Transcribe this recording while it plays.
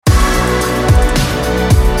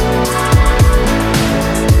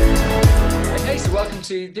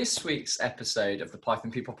to this week's episode of the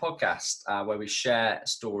Python People podcast, where we share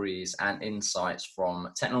stories and insights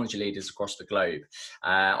from technology leaders across the globe.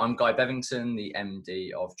 I'm Guy Bevington, the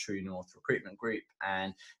MD of True North Recruitment Group,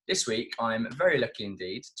 and this week I'm very lucky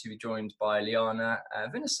indeed to be joined by Liana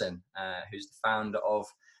Vinison, who's the founder of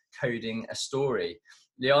Coding a Story.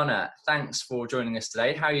 Liana, thanks for joining us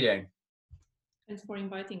today. How are you doing? Thanks for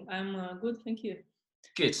inviting. I'm good, thank you.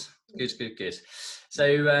 Good.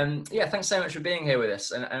 So, thanks so much for being here with us.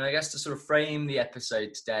 And I guess to sort of frame the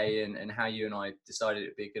episode today and how you and I decided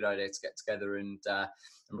it'd be a good idea to get together and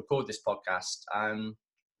record this podcast.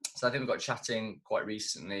 So I think we got chatting quite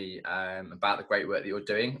recently about the great work that you're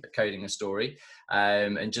doing at Coding a Story.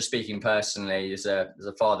 And just speaking personally, as a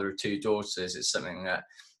father of two daughters, it's something that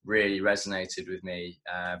really resonated with me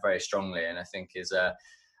very strongly, and I think is a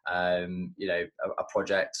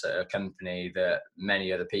project, a company that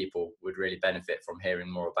many other people would really benefit from hearing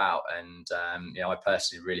more about. And I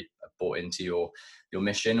personally really bought into your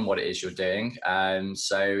mission and what it is you're doing.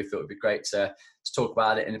 So we thought it'd be great to talk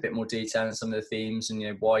about it in a bit more detail and some of the themes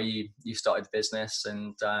and why you started the business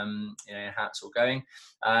and how it's all going.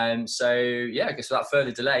 I guess without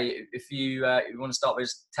further delay, if you want to start by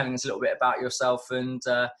just telling us a little bit about yourself and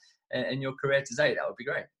your career today, that would be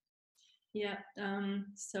great. Yeah, I'm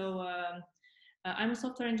a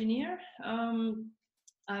software engineer.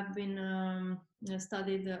 I've been I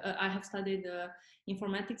have studied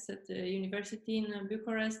informatics at the university in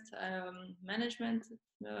Bucharest, management,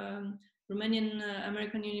 Romanian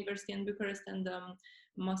American University in Bucharest, and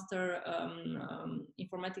master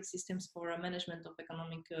informatics systems for management of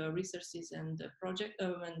economic resources and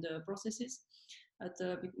processes at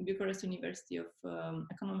the Bucharest University of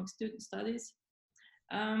Economic Studies.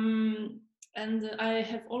 And I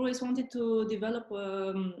have always wanted to develop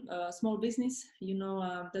a small business,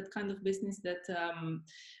 that kind of business that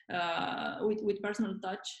with personal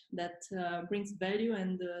touch that brings value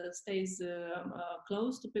and stays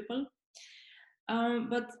close to people.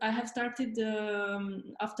 But I have started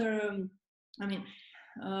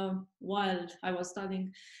while I was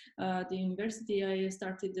studying at the university, I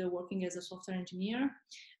started working as a software engineer.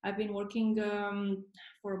 I've been working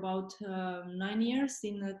for about 9 years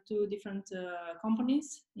in two different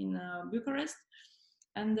companies in Bucharest.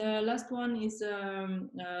 And the last one is a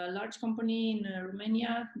large company in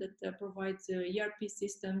Romania that provides ERP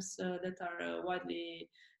systems that are widely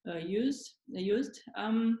used.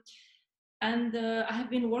 And I have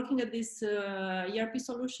been working at this ERP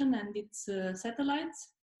solution and its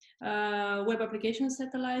satellites, web application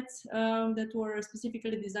satellites that were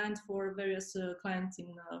specifically designed for various clients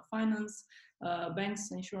in finance, banks,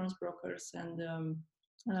 insurance brokers, and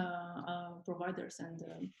providers, and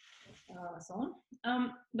so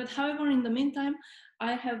on. But however, in the meantime,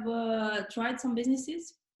 I have tried some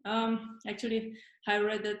businesses. Actually, I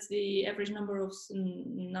read that the average number of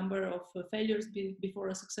failures before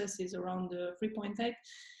a success is around 3.8,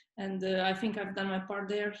 and I think I've done my part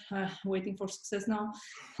there. Waiting for success now.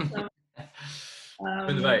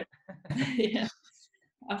 Yeah.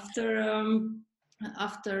 After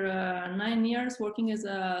 9 years working as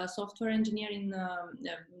a software engineer in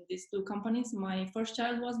these two companies, my first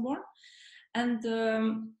child was born, and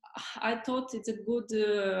I thought it's a good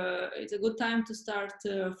time to start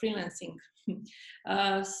freelancing.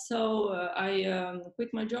 So I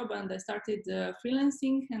quit my job and I started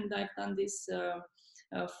freelancing, and I've done this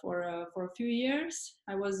for a few years.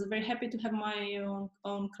 I was very happy to have my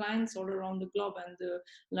own clients all around the globe and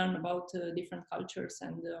learn about different cultures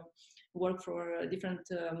and work for different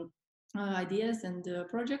ideas and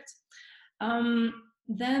projects.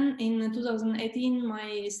 Then in 2018,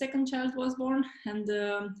 my second child was born, and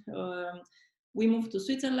we moved to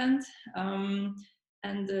Switzerland.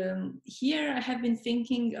 Here I have been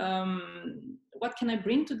thinking, what can I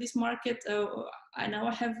bring to this market? I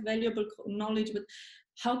now have valuable knowledge, but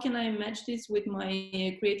how can I match this with my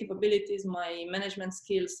creative abilities, my management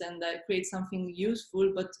skills, and create something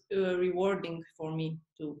useful but rewarding for me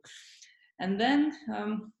too? And then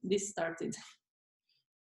this started.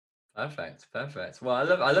 Perfect. Well,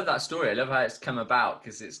 I love that story. I love how it's come about,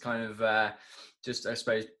 because it's kind of just, I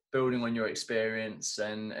suppose, building on your experience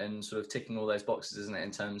and sort of ticking all those boxes, isn't it?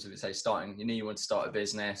 In terms of, say, starting, you want to start a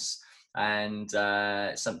business and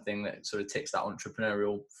something that sort of ticks that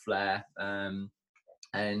entrepreneurial flair. From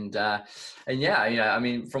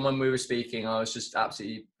when we were speaking, I was just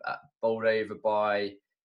absolutely bowled over by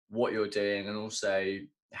what you're doing and also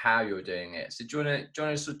how you're doing it. So do you want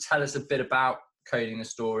to sort of tell us a bit about Coding a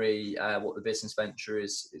Story, what the business venture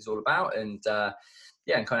is all about, and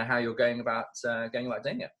and kind of how you're going about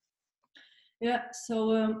doing it? Yeah,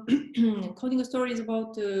 so Coding a Story is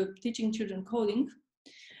about teaching children coding.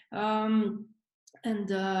 um, and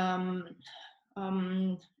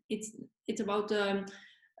it's about uh,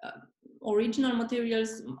 original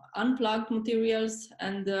materials, unplugged materials,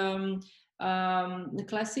 and the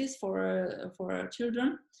classes for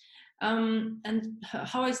children. And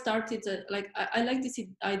how I started, like I like this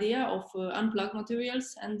idea of unplugged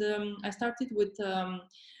materials, and I started with a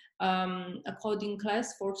coding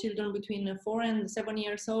class for children between 4 and 7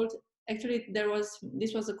 years old. Actually,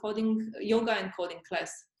 this was a coding, yoga and coding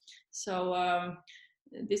class. So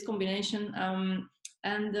this combination,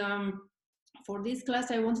 and for this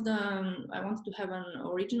class, I wanted to have an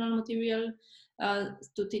original material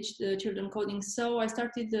to teach the children coding. So I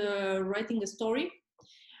started writing a story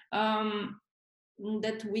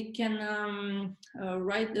that we can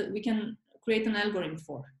we can create an algorithm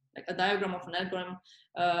for, like a diagram of an algorithm,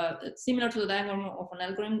 similar to the diagram of an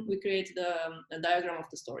algorithm. We create the diagram of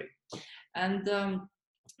the story, and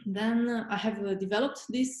then I have developed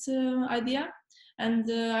this idea, and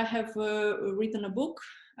I have written a book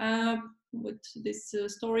with this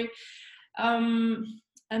story, and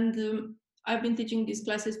I've been teaching these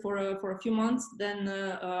classes for a few months. Then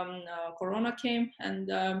Corona came, and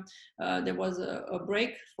there was a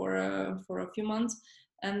break for a few months,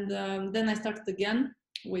 and then I started again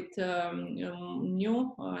with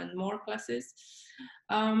new and more classes.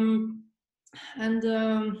 And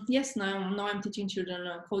yes, now I'm teaching children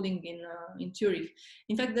coding in Zurich.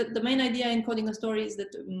 In fact, the main idea in coding a story is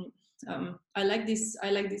that I like these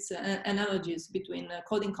analogies between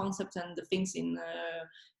coding concepts and the things in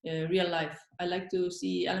real life. I like to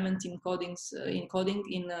see elements in coding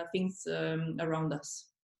in things around us.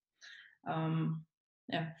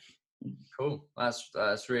 Yeah. Cool.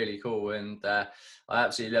 That's really cool, and I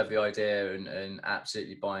absolutely love the idea and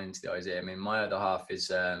absolutely buy into the idea. I mean, my other half is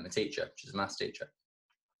a teacher. She's a maths teacher,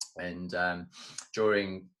 and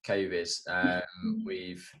during COVID,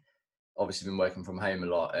 we've obviously been working from home a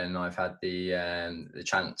lot, and I've had the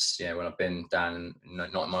chance, you know, when I've been down,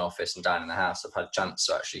 not in my office and down in the house, I've had a chance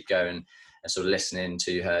to actually go and sort of listen in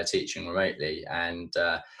to her teaching remotely, and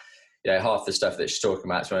you know, half the stuff that she's talking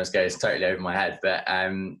about, to be honest, goes totally over my head. But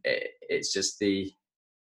it's just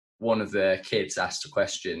one of the kids asked a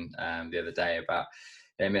question the other day about,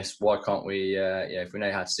 hey, Miss, why can't we, if we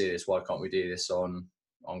know how to do this, why can't we do this on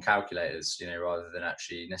calculators, you know, rather than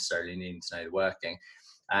actually necessarily needing to know the working?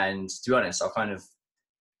 And to be honest, I kind of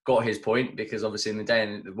got his point, because obviously in the day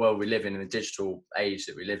and the world we live in the digital age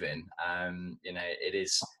that we live in, you know, it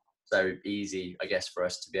is so easy, I guess, for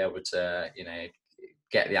us to be able to, you know,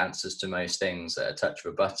 get the answers to most things at a touch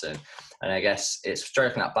of a button. And I guess it's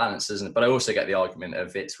striking that balance, isn't it? But I also get the argument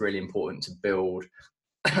of it's really important to build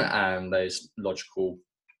those logical,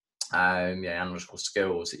 analytical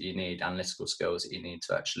skills that you need, analytical skills that you need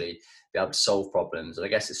to actually be able to solve problems. And I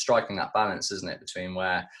guess it's striking that balance, isn't it, between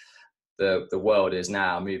where the world is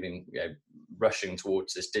now moving, you know, rushing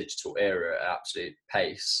towards this digital era at absolute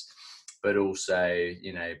pace, but also,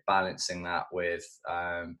 you know, balancing that with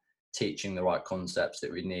teaching the right concepts that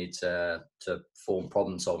we need to form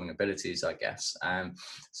problem solving abilities, I guess.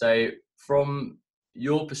 So from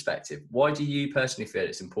your perspective, why do you personally feel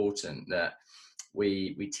it's important that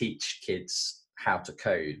we teach kids how to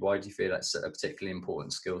code? Why do you feel that's a particularly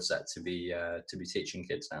important skill set to be teaching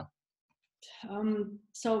kids now?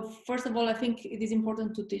 So first of all, I think it is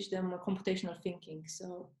important to teach them computational thinking.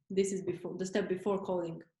 So this is the step before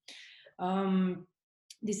coding.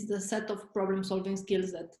 This is a set of problem solving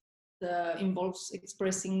skills that involves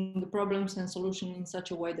expressing the problems and solution in such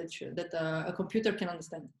a way that a computer can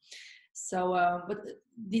understand. So, but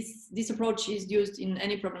this approach is used in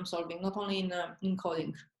any problem solving, not only in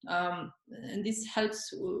coding, and this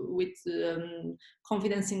helps with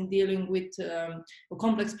confidence in dealing with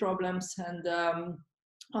complex problems, and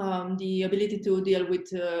the ability to deal with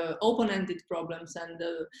open-ended problems, and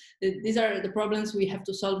these are the problems we have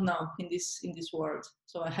to solve now in this world.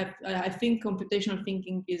 So I think computational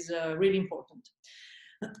thinking is really important.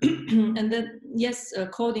 And then yes,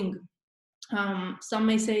 coding. Some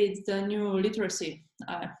may say it's the new literacy.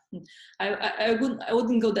 I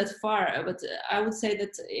wouldn't go that far, but I would say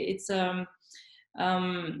that it's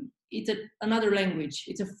another language.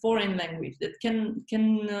 It's a foreign language that can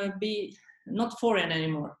be not foreign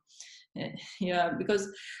anymore. Yeah,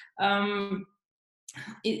 because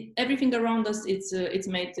everything around us it's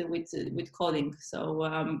made with coding. So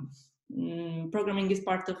programming is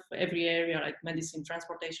part of every area, like medicine,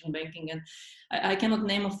 transportation, banking, and I cannot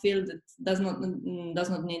name a field that does not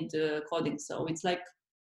need coding. So it's like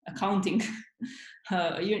accounting.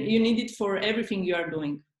 You need it for everything you are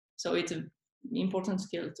doing. So it's an important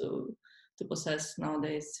skill to possess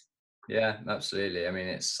nowadays. Yeah, absolutely. I mean,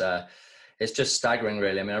 it's it's just staggering,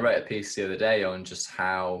 really. I mean, I wrote a piece the other day on just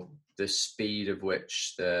how the speed of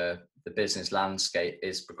which the business landscape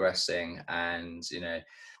is progressing, and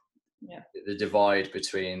the divide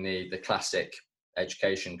between the classic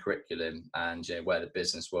education curriculum and where the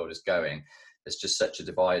business world is going. There's just such a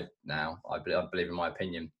divide now. I believe, in my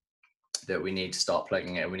opinion, that we need to start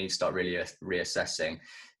plugging it. We need to start really reassessing.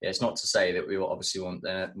 It's not to say that we will obviously want.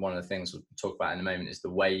 One of the things we'll talk about in a moment is the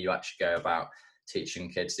way you actually go about teaching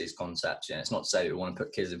kids these concepts. It's not to say that we want to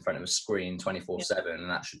put kids in front of a screen 24/7 and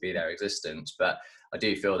that should be their existence, but I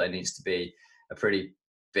do feel there needs to be a pretty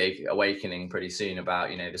big awakening pretty soon about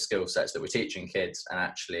the skill sets that we're teaching kids. And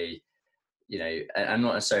actually, I'm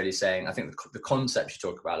not necessarily saying, I think the concepts you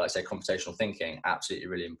talk about, like say computational thinking, absolutely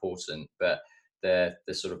really important, but the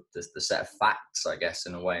sort of the set of facts, I guess,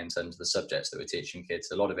 in a way, in terms of the subjects that we're teaching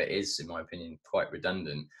kids, a lot of it is, in my opinion, quite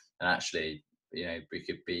redundant. And actually, we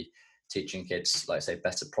could be teaching kids, like say,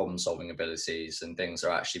 better problem solving abilities and things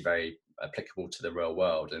are actually very applicable to the real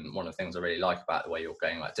world. And one of the things I really like about the way you're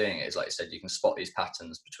going about doing it is, like you said, you can spot these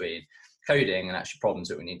patterns between coding and actually problems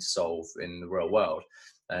that we need to solve in the real world.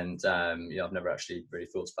 And I've never actually really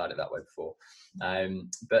thought about it that way before.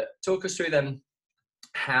 But talk us through then,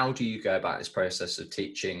 how do you go about this process of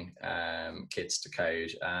teaching kids to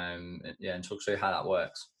code? And talk through how that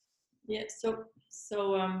works. Yeah, so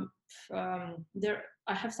there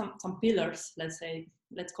I have some pillars,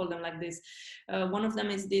 let's call them like this. One of them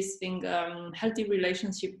is this thing, healthy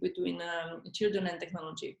relationship between children and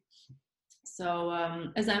technology. So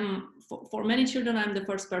as for many children, I'm the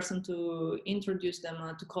first person to introduce them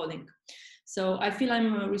to coding. So I feel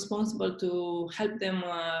I'm responsible to help them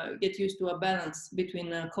get used to a balance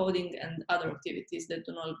between coding and other activities that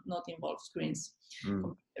do not involve screens,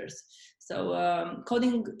 computers. So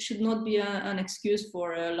coding should not be an excuse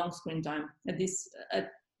for a long screen time at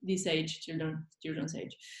this age, children's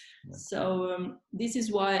age. Yeah. So this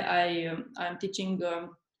is why I'm teaching.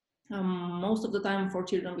 Most of the time for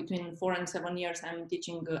children between 4 and 7 years, I'm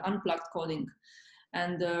teaching unplugged coding.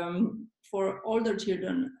 And for older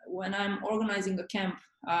children, when I'm organizing a camp,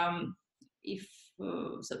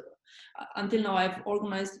 until now I've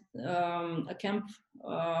organized a camp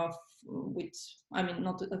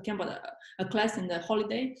not a camp, but a class in the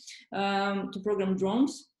holiday to program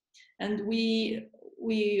drones. And we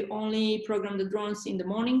only program the drones in the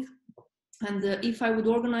morning. And if I would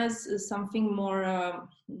organize something more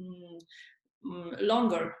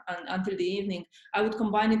longer until the evening, I would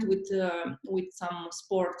combine it with some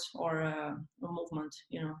sport or movement,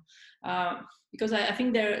 because I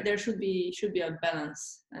think there should be a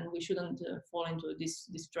balance, and we shouldn't fall into this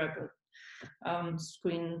trap of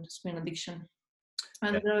screen addiction.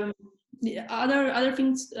 And the other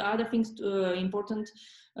things important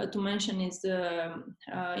to mention is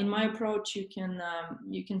in my approach you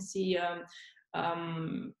can see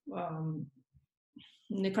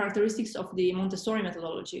the characteristics of the Montessori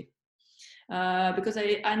methodology, because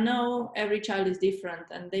I know every child is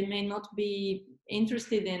different and they may not be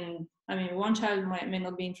interested in, one child may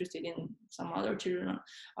not be interested in, some other children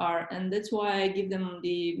are, and that's why I give them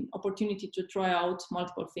the opportunity to try out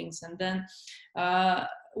multiple things, and then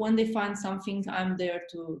when they find something, I'm there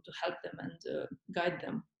to help them and guide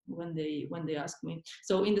them when they ask me.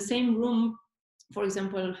 So in the same room, for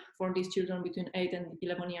example, for these children between 8 and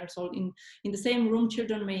 11 years old, in the same room,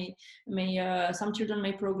 children some children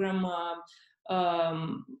may program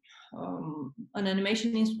an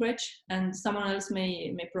animation in Scratch, and someone else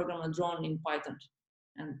may program a drone in Python,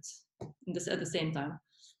 and at the same time.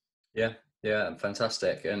 Yeah,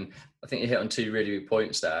 fantastic. And I think you hit on two really good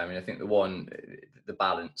points there. I think the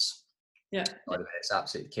balance side of it is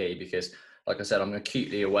absolutely key, because like I said, I'm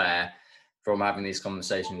acutely aware from having these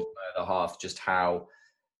conversations with my other half just how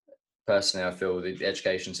personally I feel the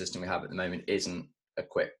education system we have at the moment isn't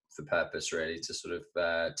equipped for purpose, really, to sort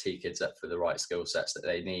of tee kids up for the right skill sets that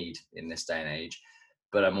they need in this day and age.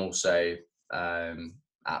 But I'm also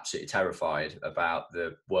absolutely terrified about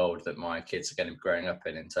the world that my kids are going to be growing up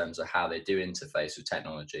in terms of how they do interface with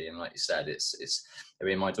technology. And like you said, it's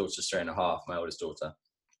my daughter's 3.5, my oldest daughter,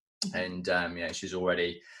 and she's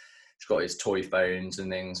got his toy phones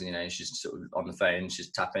and things, and she's sort of on the phone,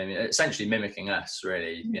 she's tapping, essentially mimicking us,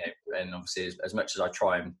 really. And obviously as much as I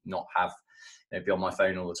try and not have be on my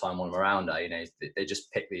phone all the time while I'm around her, they just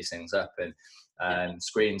pick these things up. And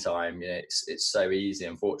screen time, it's so easy,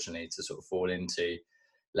 unfortunately, to sort of fall into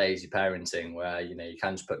lazy parenting, where you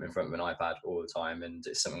can just put them in front of an iPad all the time, and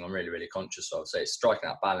it's something I'm really, really conscious of. So it's striking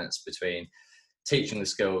that balance between teaching the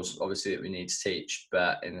skills, obviously, that we need to teach,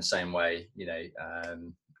 but in the same way,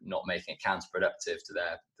 not making it counterproductive to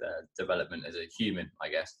their development as a human, I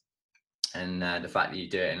guess. and the fact that you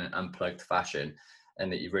do it in an unplugged fashion,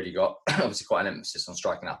 and that you've really got obviously quite an emphasis on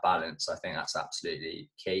striking that balance. I think that's absolutely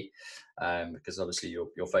key, because obviously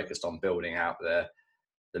you're focused on building out the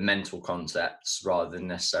mental concepts rather than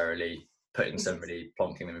necessarily putting somebody,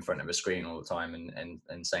 plonking them in front of a screen all the time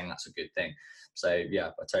and saying that's a good thing. So yeah,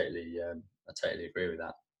 I totally agree with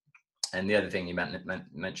that. And the other thing you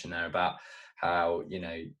mentioned there about how, you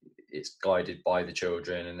know, it's guided by the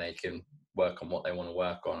children and they can work on what they want to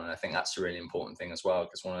work on. And I think that's a really important thing as well,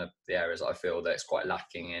 because one of the areas I feel that it's quite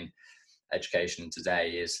lacking in education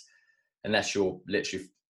today is, unless you're literally,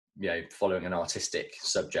 you know, following an artistic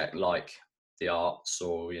subject like the arts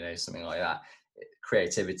or, you know, something like that,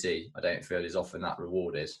 creativity, I don't feel is often that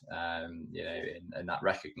rewarded, you know, and that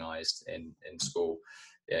recognised in school.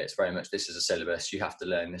 Yeah, it's very much, this is a syllabus, you have to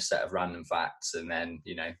learn this set of random facts and then,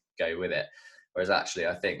 you know, go with it. Whereas actually,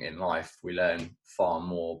 I think in life we learn far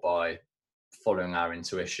more by following our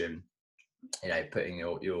intuition, you know, putting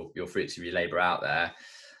your fruits of your labour out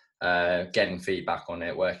there, getting feedback on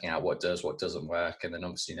it, working out what does, what doesn't work, and then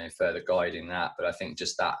obviously, you know, further guiding that. But I think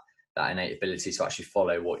just that innate ability to actually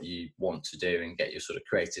follow what you want to do and get your sort of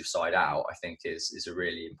creative side out, I think is a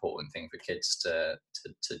really important thing for kids to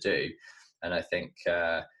do. And I think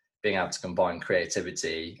being able to combine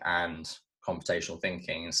creativity and computational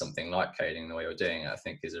thinking in something like coding the way you're doing it, I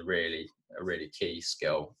think is a really key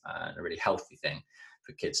skill and a really healthy thing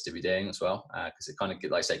for kids to be doing as well, because it kind of,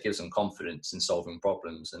 like I say, gives them confidence in solving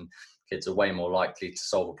problems, and kids are way more likely to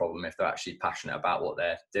solve a problem if they're actually passionate about what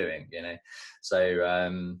they're doing, you know.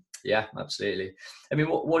 So yeah, absolutely. I mean,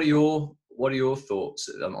 what are your thoughts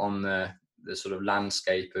on the sort of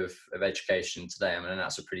landscape of education today? I mean,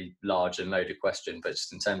 that's a pretty large and loaded question, but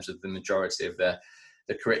just in terms of the majority of the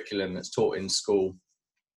curriculum that's taught in school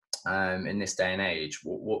in this day and age,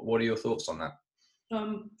 what are your thoughts on that?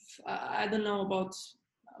 I don't know about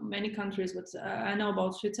many countries, but I know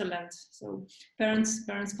about Switzerland. So parents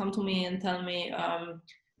come to me and tell me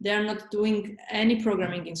they are not doing any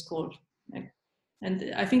programming in school,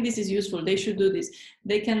 and I think this is useful. They should do this.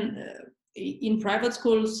 They can. In private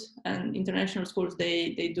schools and international schools,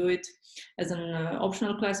 they do it as an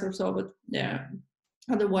optional class or so, but yeah,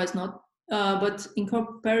 otherwise not. But in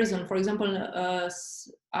comparison, for example,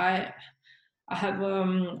 I have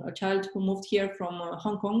a child who moved here from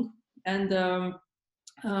Hong Kong, and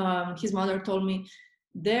his mother told me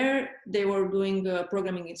there they were doing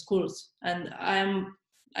programming in schools, and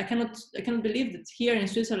I cannot believe that here in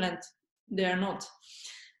Switzerland they are not.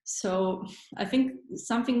 So I think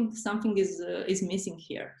something is missing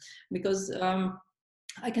here, because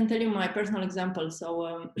I can tell you my personal example.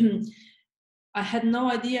 So I had no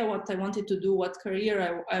idea what I wanted to do, what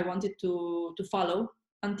career I wanted to follow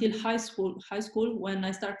until high school when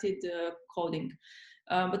I started coding.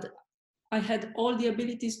 But I had all the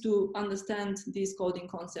abilities to understand these coding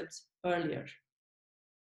concepts earlier.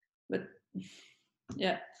 But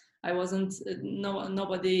yeah, I wasn't,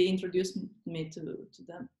 nobody introduced me to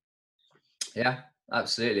them. Yeah,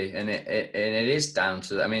 absolutely. And it is down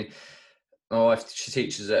to, I mean, my wife, she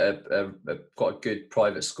teaches at a quite a good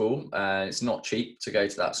private school. It's not cheap to go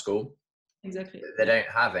to that school. Exactly. They don't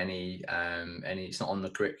have any, it's not on the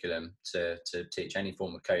curriculum to teach any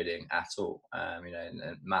form of coding at all. You know,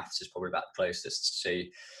 and maths is probably about the closest to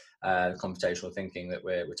computational thinking that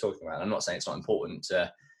we're talking about. I'm not saying it's not important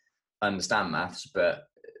to understand maths, but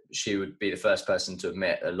she would be the first person to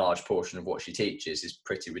admit a large portion of what she teaches is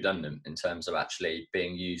pretty redundant in terms of actually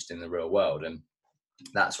being used in the real world. And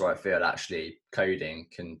that's where I feel actually coding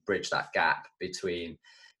can bridge that gap between,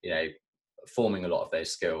 you know, forming a lot of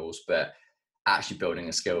those skills, but actually building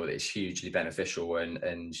a skill that is hugely beneficial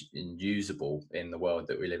and usable in the world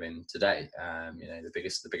that we live in today. You know, the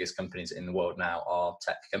biggest companies in the world now are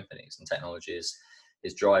tech companies, and technology is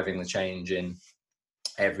driving the change in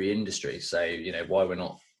every industry. So, you know, why we're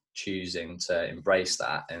not choosing to embrace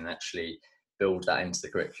that and actually build that into the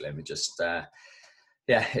curriculum, it just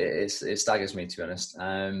yeah, it staggers me, to be honest.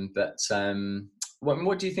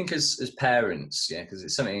 What do you think as parents? Yeah, because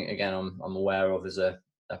it's something, again, I'm aware of as a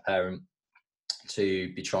parent,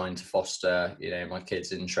 to be trying to foster, you know, my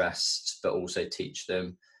kids' interests, but also teach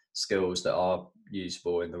them skills that are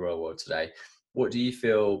usable in the real world today. What do you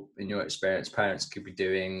feel, in your experience, parents could be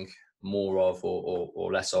doing more of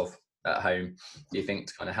or less of at home, do you think,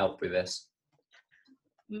 to kind of help with this?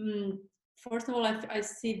 First of all, I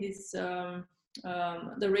see this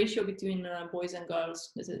the ratio between boys and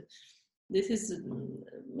girls. This is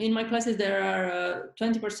in my classes there are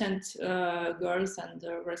 20% girls and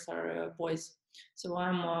the rest are boys. So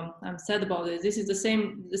I'm sad about it. This is the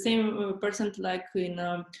same percent like in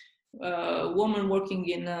woman working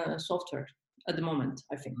in software. at the moment,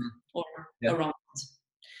 I think, or Yeah. around.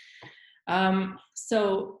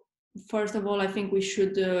 So first of all, I think we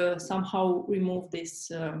should somehow remove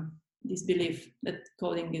this belief that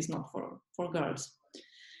coding is not for girls,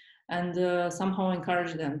 and somehow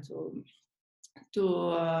encourage them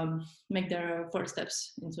to make their first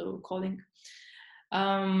steps into coding.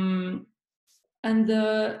 And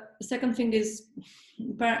the second thing is,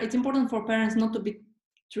 it's important for parents not to be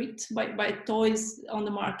tricked by toys on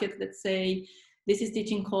the market that say this is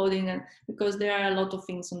teaching coding, and because there are a lot of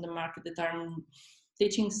things on the market that are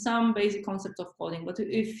teaching some basic concepts of coding, but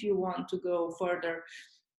if you want to go further,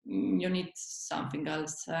 you need something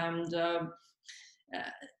else. And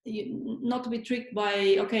not to be tricked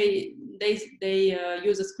by, okay, they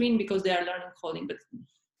use a screen because they are learning coding, but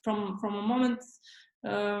from a moment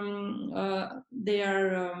they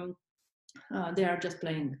are just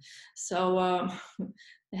playing. So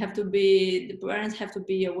the parents have to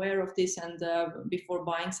be aware of this, and before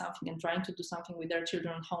buying something and trying to do something with their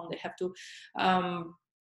children at home, they have to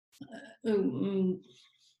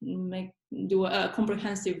do a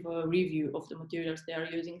comprehensive review of the materials they are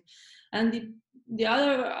using. And the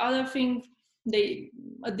other thing, they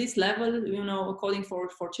at this level, coding for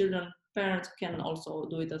children, parents can also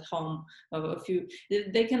do it at home.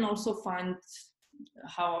 They can also find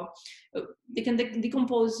how they can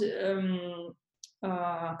decompose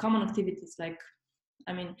common activities. Like,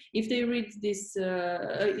 I mean, if they read this,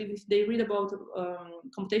 if they read about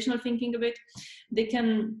computational thinking a bit, they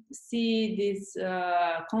can see these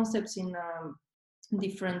concepts in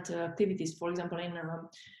different activities. For example, in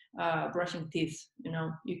brushing teeth,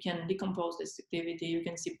 you can decompose this activity, you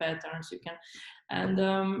can see patterns, you can, and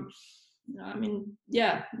I mean,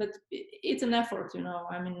 yeah, but it's an effort,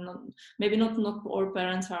 I mean, maybe not all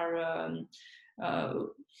parents are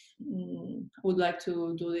would like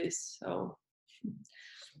to do this. So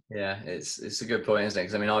yeah, it's a good point, isn't it?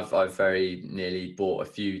 Because I mean, I've very nearly bought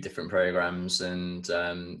a few different programs, and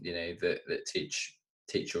that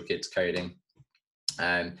teach your kids coding.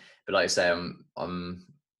 But like I say,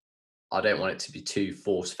 I don't want it to be too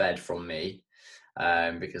force fed from me,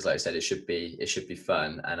 because like I said, it should be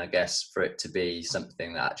fun, and I guess for it to be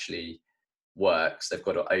something that actually works, they've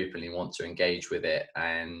got to openly want to engage with it,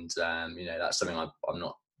 and that's something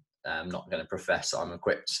I'm not going to profess I'm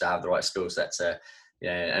equipped to have the right skill set to,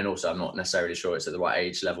 and also I'm not necessarily sure it's at the right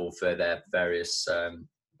age level for their various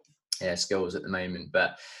skills at the moment.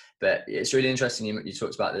 But it's really interesting you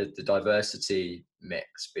talked about the diversity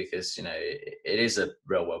mix, because it is a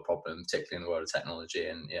real world problem, particularly in the world of technology,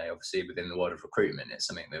 and obviously within the world of recruitment, it's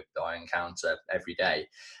something that I encounter every day.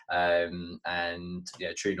 And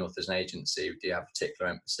True North as an agency, we do have a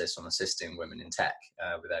particular emphasis on assisting women in tech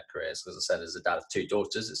with their careers. As I said, as a dad of 2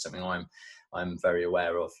 daughters, it's something I'm very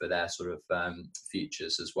aware of for their sort of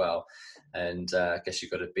futures as well. And I guess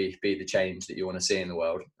you've got to be the change that you want to see in the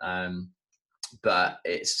world. But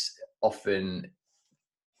it's often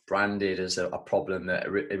branded as a problem that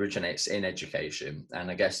originates in education. And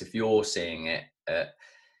I guess if you're seeing it at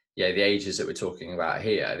the ages that we're talking about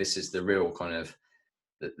here, this is the real kind of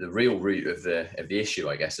the real root of the issue,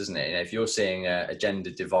 I guess, isn't it? If you're seeing a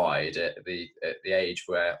gender divide at the age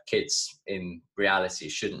where kids in reality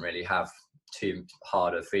shouldn't really have too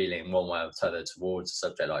hard a feeling one way or the other towards a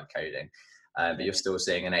subject like coding, but you're still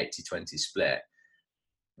seeing an 80-20 split.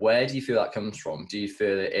 Where do you feel that comes from? Do you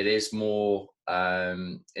feel that it is more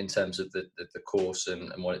in terms of the course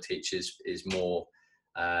and what it teaches is more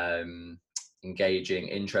engaging,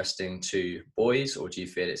 interesting to boys, or do you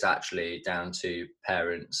feel it's actually down to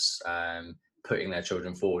parents putting their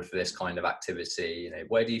children forward for this kind of activity?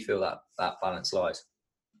 Where do you feel that balance lies?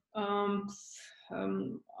 I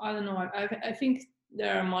don't know. I think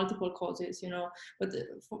there are multiple causes, but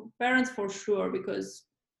for parents for sure, because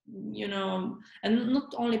and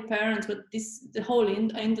not only parents, but the whole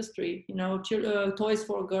industry, toys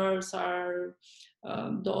for girls are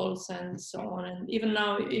dolls and so on. And even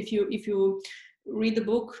now, if you read the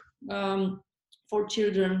book for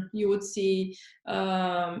children, you would see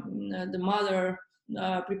the mother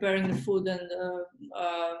preparing the food, and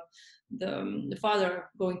the father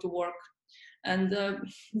going to work. And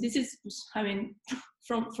this is, I mean,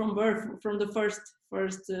 from birth, from the first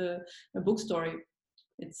book story.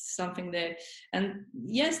 It's something that, and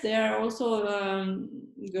yes, there are also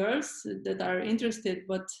girls that are interested,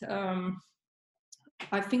 but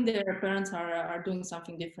I think their parents are doing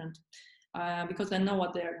something different. because I know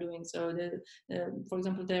what they are doing. So, for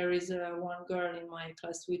example, there is one girl in my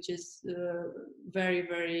class which is very,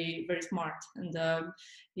 very, very smart, and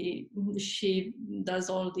she does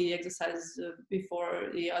all the exercises before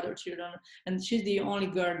the other children, and she's the only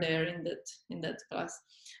girl there in that class.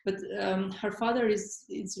 But her father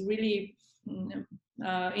is really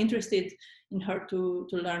interested in her to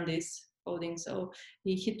learn this coding, so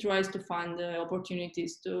he tries to find the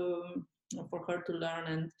opportunities for her to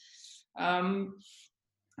learn. And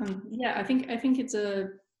yeah, I think it's a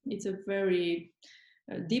very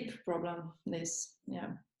deep problem, this. Yeah,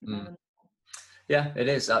 it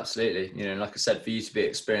is, absolutely. Like I said, for you to be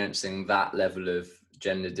experiencing that level of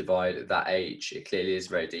gender divide at that age, it clearly is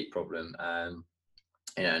a very deep problem.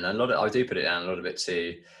 And a lot of, I do put it down a lot of it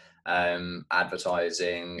to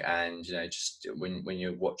advertising, and just when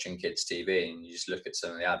you're watching kids TV and you just look at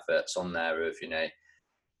some of the adverts on there of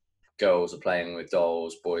girls are playing with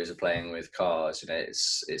dolls, boys are playing with cars.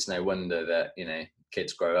 It's no wonder that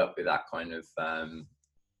kids grow up with that kind of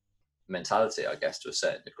mentality, I guess, to a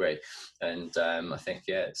certain degree. And I think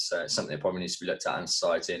it's something that probably needs to be looked at in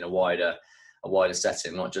society in a wider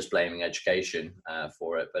setting, not just blaming education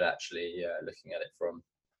for it, but actually looking at it from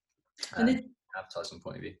advertising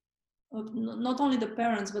point of view. Not only the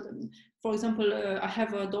parents, but for example, I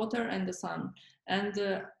have a daughter and a son, and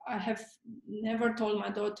I have never told my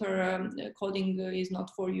daughter coding is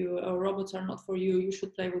not for you, or robots are not for you, you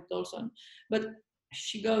should play with dolls. But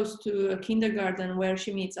she goes to a kindergarten where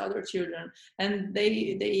she meets other children, and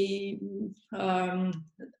they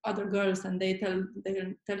other girls, and they tell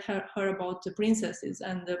her about the princesses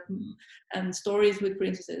and stories with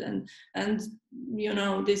princesses, and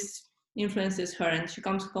this influences her, and she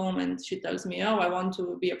comes home and she tells me, oh, I want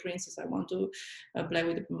to be a princess, I want to play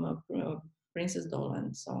with a princess doll,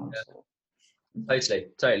 and so on. Yeah. So.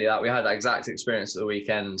 Totally that we had that exact experience at the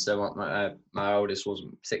weekend. So my oldest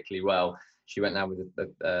wasn't particularly well. She went down with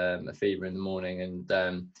a fever in the morning, and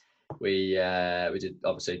we did,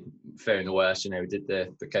 obviously fearing the worst, we did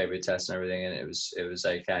the COVID test and everything, and it was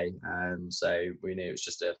okay. So we knew it was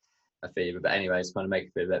just a fever, but anyway, to kind of make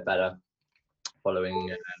it feel a bit better, following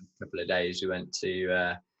a couple of days, we went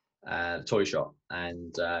to the toy shop,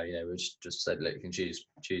 and we just said, look, you can choose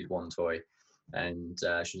one toy, and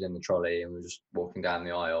she was in the trolley, and we were just walking down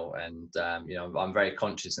the aisle, and I'm very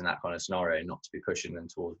conscious in that kind of scenario not to be pushing them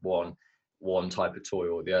towards one type of toy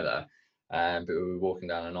or the other, but we were walking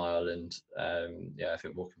down an aisle, and I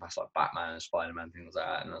think walking past like Batman and Spider-Man, things like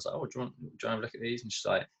that, and I was like, oh, do you want to have a look at these? And she's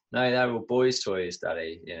like, no, they're all boys' toys,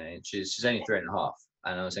 Daddy. And she's only 3.5,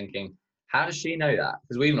 and I was thinking, how does she know that?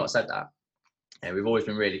 Because we've not said that. And we've always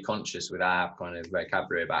been really conscious with our kind of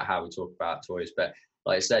vocabulary about how we talk about toys. But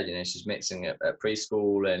like I said, she's mixing at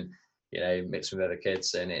preschool, and mixing with other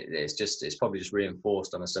kids, and it's probably just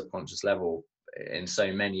reinforced on a subconscious level in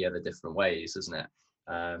so many other different ways, isn't it?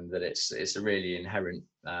 That it's a really inherent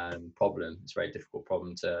problem. It's a very difficult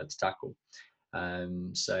problem to tackle.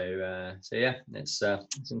 So yeah, it's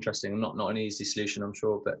interesting. Not an easy solution, I'm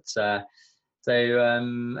sure, but. Okay,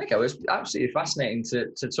 well, it's absolutely fascinating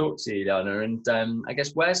to talk to you, Liana. And I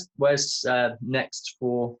guess where's next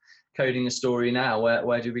for Coding a Story now?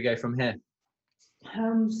 Where do we go from here?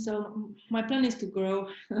 So my plan is to grow.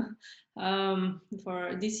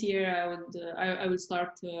 For this year, I will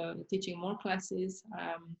start teaching more classes.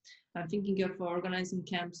 I'm thinking of organizing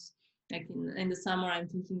camps. Like in the summer, I'm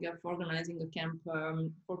thinking of organizing a camp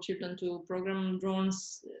for children to program drone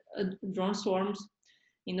swarms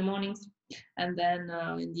in the mornings, and then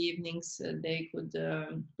in the evenings they could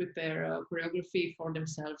prepare choreography for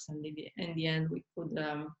themselves, and in the end we could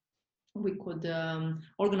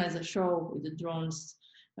organize a show with the drones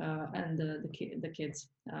and the kids.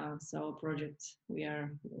 So a project we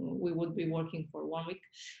would be working for 1 week,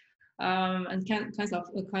 and kind of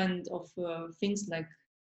things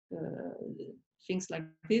like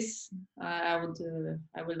this I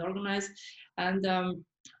will organize. And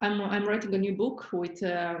I'm writing a new book with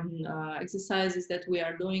exercises that we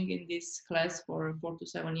are doing in this class for 4 to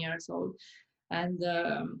 7 years old, and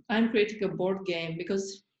I'm creating a board game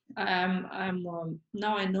because I'm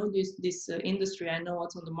now I know this industry. I know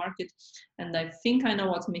what's on the market, and I think I know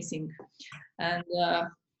what's missing, and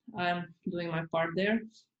I'm doing my part there.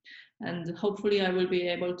 And hopefully I will be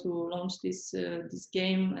able to launch this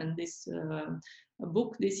game and this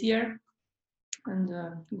book this year, and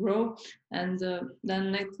grow. And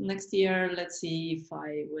then next year, let's see if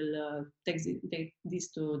I will take this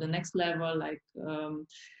to the next level, like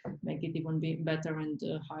make it even be better and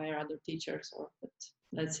hire other teachers. But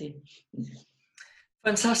let's see.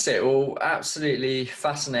 Fantastic. Well, absolutely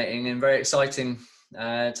fascinating and very exciting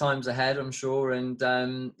times ahead, I'm sure.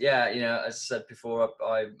 And yeah, you know, as I said before,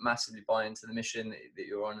 I massively buy into the mission that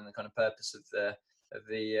you're on and the kind of purpose of the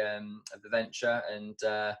venture. And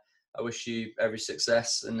I wish you every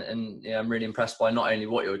success. And you know, I'm really impressed by not only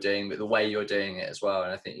what you're doing, but the way you're doing it as well.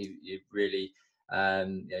 And I think you really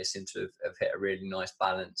you know, seem to have hit a really nice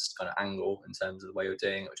balanced kind of angle in terms of the way you're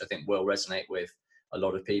doing it, which I think will resonate with a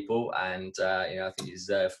lot of people. And you know, I think you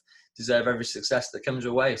deserve every success that comes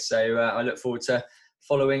your way. So I look forward to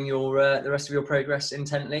following your the rest of your progress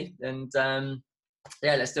intently. And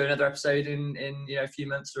yeah, let's do another episode in you know, a few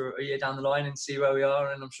months or a year down the line and see where we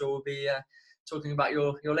are. And I'm sure we'll be talking about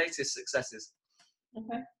your latest successes.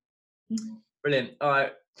 Okay. Brilliant. All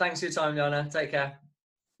right. Thanks for your time, Jana. Take care.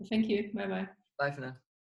 Thank you. Bye bye. Bye for now.